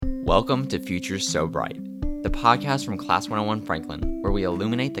Welcome to Futures So Bright, the podcast from Class 101 Franklin, where we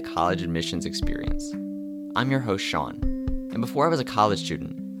illuminate the college admissions experience. I'm your host, Sean, and before I was a college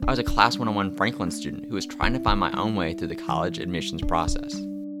student, I was a Class 101 Franklin student who was trying to find my own way through the college admissions process.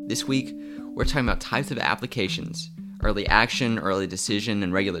 This week, we're talking about types of applications, early action, early decision,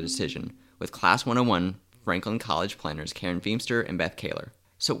 and regular decision, with Class 101 Franklin College planners Karen Feemster and Beth Kaler.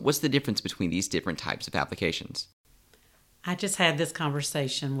 So what's the difference between these different types of applications? I just had this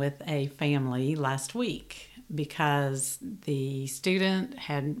conversation with a family last week because the student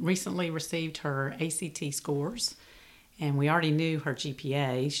had recently received her ACT scores, and we already knew her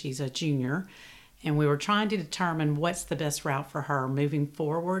GPA. She's a junior, and we were trying to determine what's the best route for her moving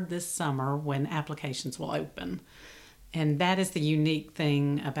forward this summer when applications will open. And that is the unique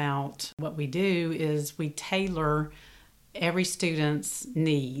thing about what we do is we tailor every student's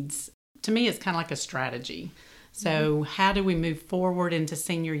needs. To me, it's kind of like a strategy. So how do we move forward into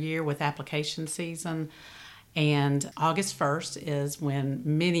senior year with application season? And August 1st is when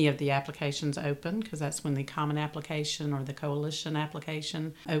many of the applications open, because that's when the common application or the coalition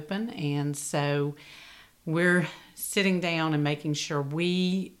application open. And so we're sitting down and making sure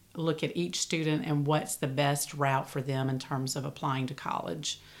we look at each student and what's the best route for them in terms of applying to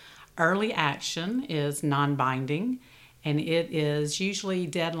college. Early action is non-binding, and it is usually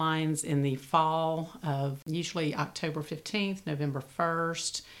deadlines in the fall of usually October 15th, November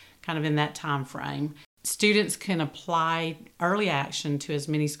 1st, kind of in that time frame. Students can apply early action to as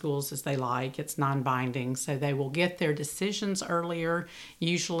many schools as they like. It's non-binding, so they will get their decisions earlier,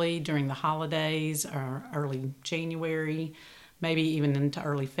 usually during the holidays or early January, maybe even into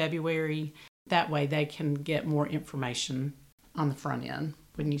early February. That way they can get more information on the front end,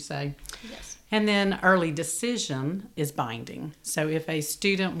 wouldn't you say? Yes. And then early decision is binding. So if a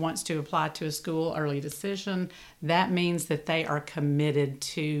student wants to apply to a school early decision, that means that they are committed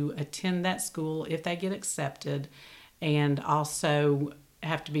to attend that school if they get accepted, and also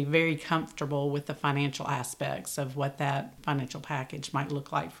have to be very comfortable with the financial aspects of what that financial package might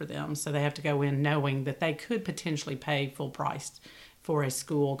look like for them. So they have to go in knowing that they could potentially pay full price for a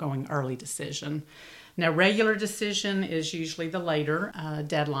school going early decision. Now, regular decision is usually the later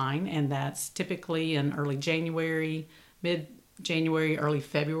deadline, and that's typically in early January, mid-January, early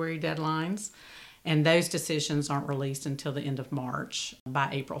February deadlines. And those decisions aren't released until the end of March, by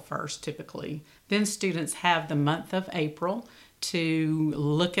April 1st typically. Then students have the month of April to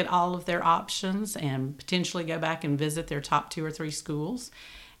look at all of their options and potentially go back and visit their top 2 or 3 schools,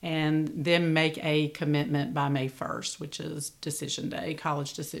 and then make a commitment by May 1st, which is decision day,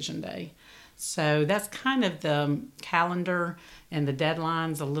 college decision day. So that's kind of the calendar and the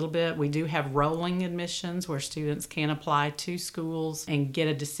deadlines a little bit. We do have rolling admissions where students can apply to schools and get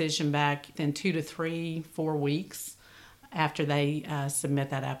a decision back in 2 to 3, 4 weeks after they submit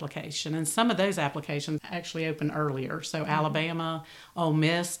that application. And some of those applications actually open earlier. So Alabama, Ole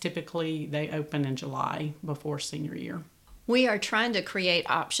Miss, typically they open in July before senior year. We are trying to create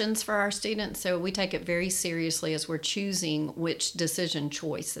options for our students, so we take it very seriously as we're choosing which decision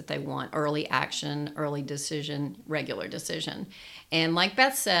choice that they want: early action, early decision, regular decision. And like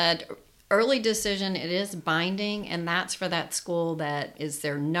Beth said, early decision, it is binding, and that's for that school that is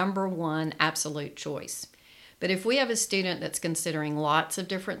their number one absolute choice. But if we have a student that's considering lots of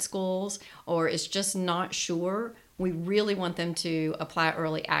different schools or is just not sure, we really want them to apply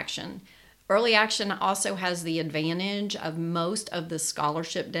early action. Early action also has the advantage of most of the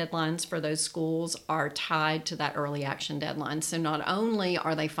scholarship deadlines for those schools are tied to that early action deadline. So not only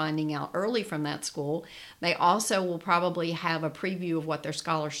are they finding out early from that school, they also will probably have a preview of what their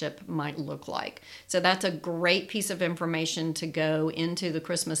scholarship might look like. So that's a great piece of information to go into the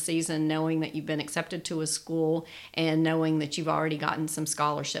Christmas season knowing that you've been accepted to a school and knowing that you've already gotten some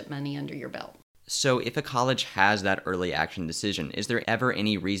scholarship money under your belt. So if a college has that early action decision, is there ever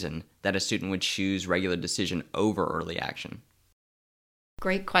any reason that a student would choose regular decision over early action?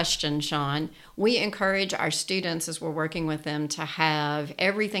 Great question, Sean. We encourage our students as we're working with them to have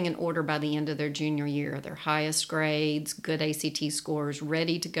everything in order by the end of their junior year, their highest grades, good ACT scores,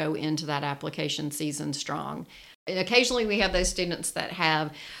 ready to go into that application season strong. And occasionally we have those students that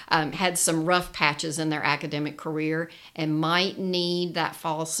have had some rough patches in their academic career and might need that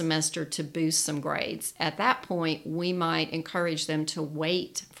fall semester to boost some grades. At that point, we might encourage them to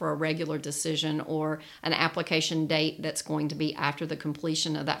wait for a regular decision or an application date that's going to be after the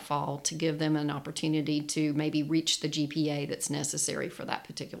completion of that fall to give them an opportunity to maybe reach the GPA that's necessary for that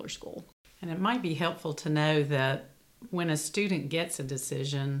particular school. And it might be helpful to know that when a student gets a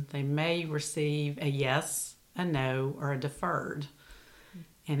decision, they may receive a yes, a no, or a deferred.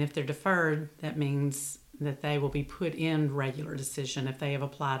 And if they're deferred, that means that they will be put in regular decision if they have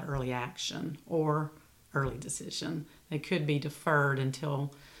applied early action or early decision. They could be deferred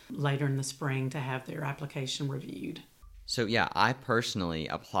until later in the spring to have their application reviewed. So yeah, I personally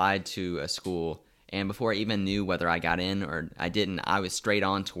applied to a school, and before I even knew whether I got in or I didn't, I was straight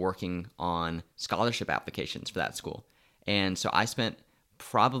on to working on scholarship applications for that school. And so I spent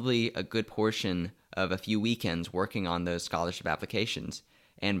probably a good portion of a few weekends working on those scholarship applications.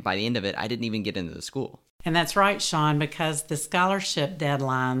 And by the end of it, I didn't even get into the school. And that's right, Sean, because the scholarship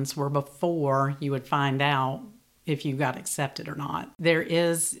deadlines were before you would find out if you got accepted or not. There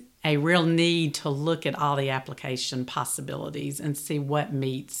is a real need to look at all the application possibilities and see what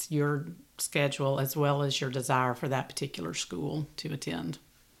meets your schedule as well as your desire for that particular school to attend.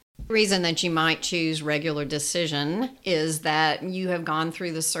 The reason that you might choose regular decision is that you have gone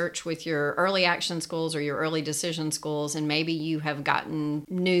through the search with your early action schools or your early decision schools, and maybe you have gotten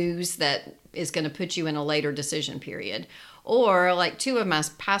news that is going to put you in a later decision period. Or like two of my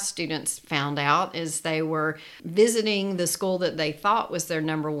past students found out is they were visiting the school that they thought was their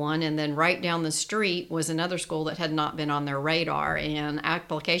number one, and then right down the street was another school that had not been on their radar, and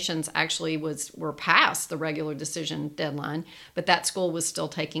applications actually were past the regular decision deadline, but that school was still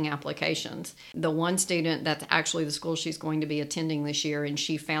taking applications. The one student, that's actually the school she's going to be attending this year, and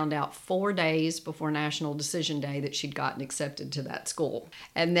she found out 4 days before National Decision Day that she'd gotten accepted to that school.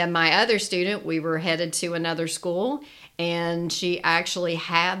 And then my other student, we were headed to another school, and she actually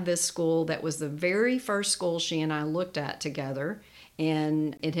had this school that was the very first school she and I looked at together,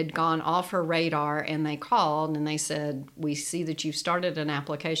 and it had gone off her radar, and they called and they said, "We see that you've started an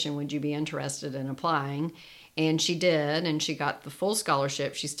application. Would you be interested in applying?" And she did, and she got the full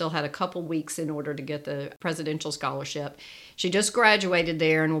scholarship. She still had a couple weeks in order to get the presidential scholarship. She just graduated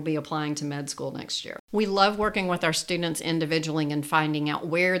there and will be applying to med school next year. We love working with our students individually and finding out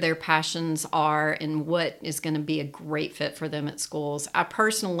where their passions are and what is going to be a great fit for them at schools. I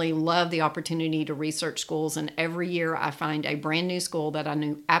personally love the opportunity to research schools, and every year I find a brand new school that I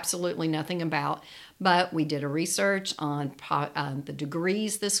knew absolutely nothing about. But we did a research on the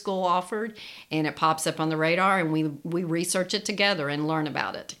degrees this school offered, and it pops up on the radar, and we research it together and learn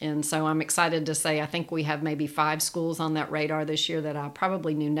about it. And so I'm excited to say I think we have maybe 5 schools on that radar this year that I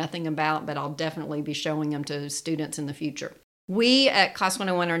probably knew nothing about, but I'll definitely be showing them to students in the future. We at Class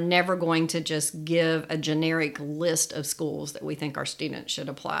 101 are never going to just give a generic list of schools that we think our students should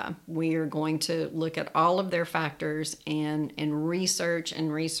apply. We are going to look at all of their factors and research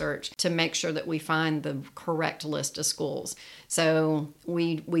to make sure that we find the correct list of schools. So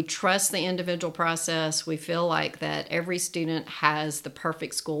we trust the individual process. We feel like that every student has the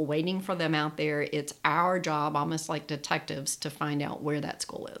perfect school waiting for them out there. It's our job, almost like detectives, to find out where that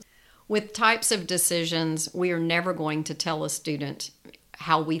school is. With types of decisions, we are never going to tell a student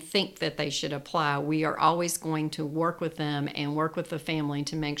how we think that they should apply. We are always going to work with them and work with the family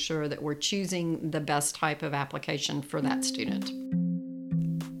to make sure that we're choosing the best type of application for that student.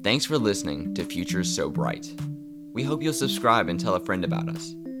 Thanks for listening to Futures So Bright. We hope you'll subscribe and tell a friend about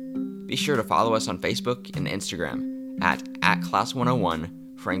us. Be sure to follow us on Facebook and Instagram at Class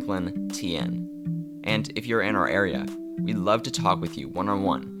 101 Franklin TN. And if you're in our area, we'd love to talk with you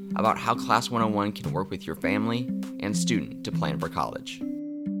one-on-one about how Class 101 can work with your family and student to plan for college.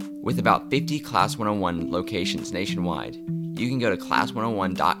 With about 50 Class 101 locations nationwide, you can go to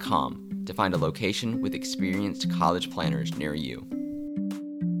class101.com to find a location with experienced college planners near you.